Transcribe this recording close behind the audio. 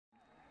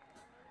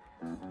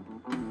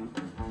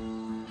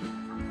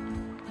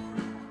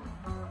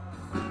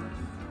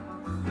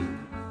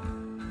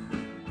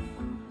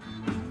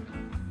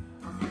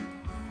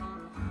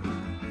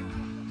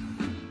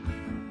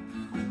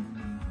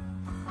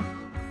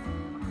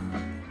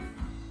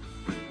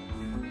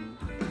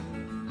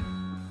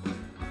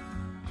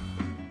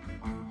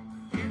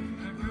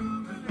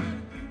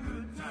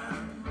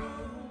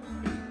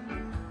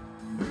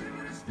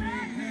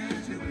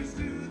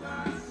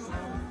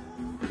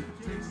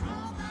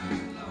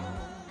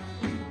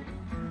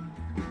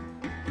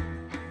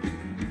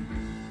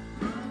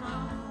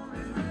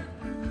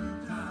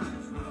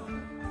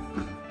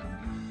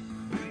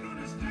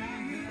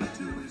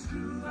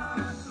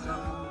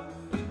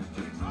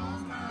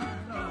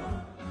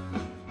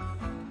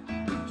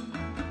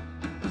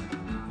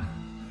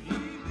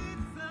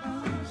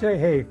Say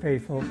hey,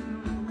 faithful.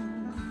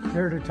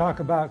 Here to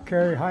talk about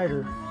Kerry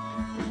Hyder.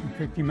 We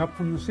picked him up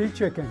from the Sea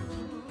Chickens.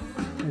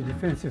 The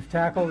defensive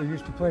tackle that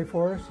used to play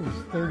for us.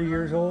 He's 30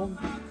 years old,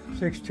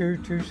 6'2",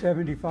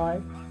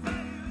 275.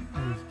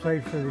 And he's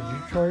played for the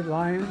Detroit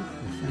Lions,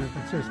 the San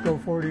Francisco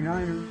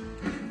 49ers,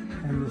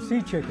 and the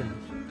Sea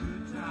Chickens.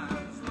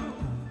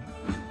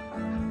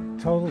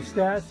 Total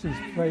stats,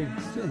 he's played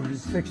in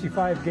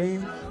 65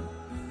 games,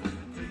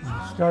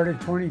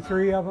 started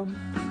 23 of them.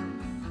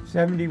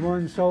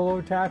 71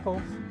 solo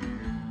tackles,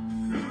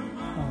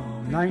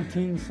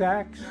 19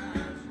 sacks,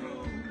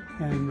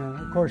 and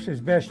of course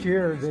his best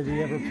year that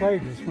he ever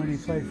played was when he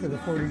played for the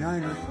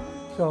 49ers.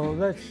 So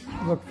let's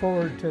look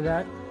forward to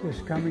that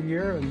this coming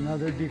year,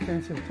 another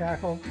defensive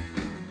tackle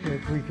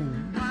that we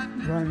can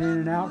run in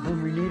and out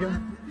when we need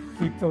them,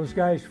 keep those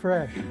guys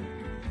fresh.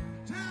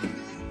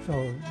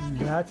 So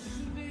that's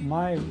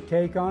my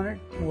take on it.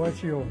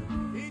 What's yours?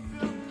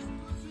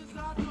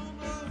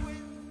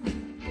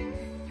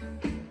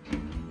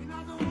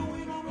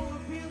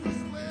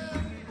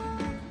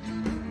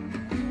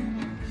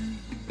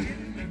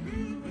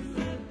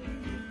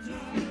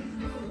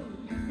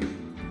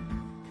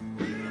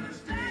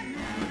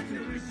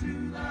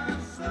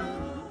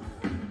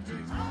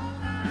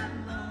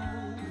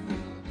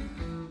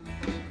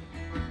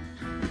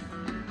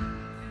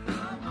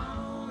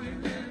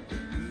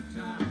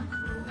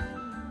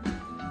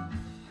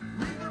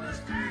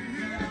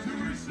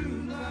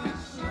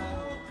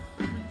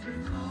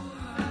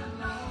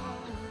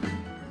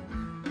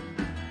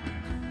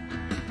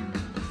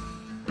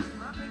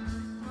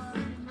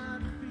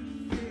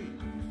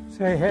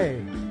 Say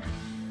hey,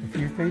 if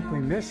you think we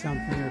missed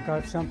something or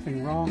got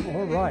something wrong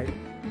or right,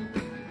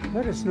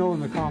 let us know in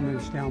the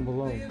comments down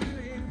below.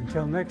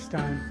 Until next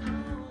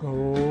time,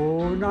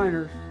 go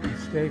Niners and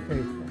stay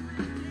faithful.